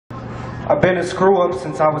I've been a screw up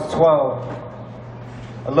since I was 12.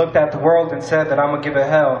 I looked at the world and said that I'ma give it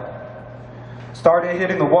hell. Started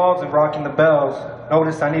hitting the walls and rocking the bells.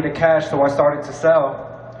 Noticed I needed cash, so I started to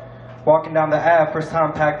sell. Walking down the Ave, first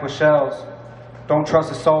time packed with shells. Don't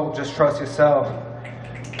trust a soul, just trust yourself.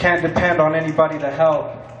 Can't depend on anybody to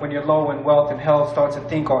help when you're low in wealth and health. Start to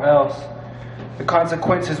think or else. The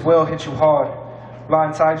consequences will hit you hard,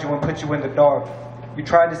 blindside you and put you in the dark. You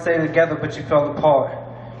tried to stay together, but you fell apart.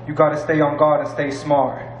 You gotta stay on guard and stay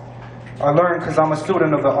smart. I learned cause I'm a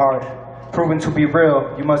student of the art. Proven to be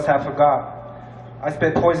real, you must have forgot. I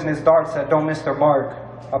spit poisonous darts that don't miss their mark.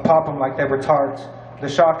 I pop them like they were tarts. The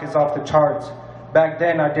shock is off the charts. Back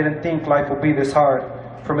then I didn't think life would be this hard.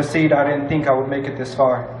 From a seed I didn't think I would make it this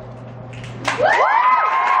far.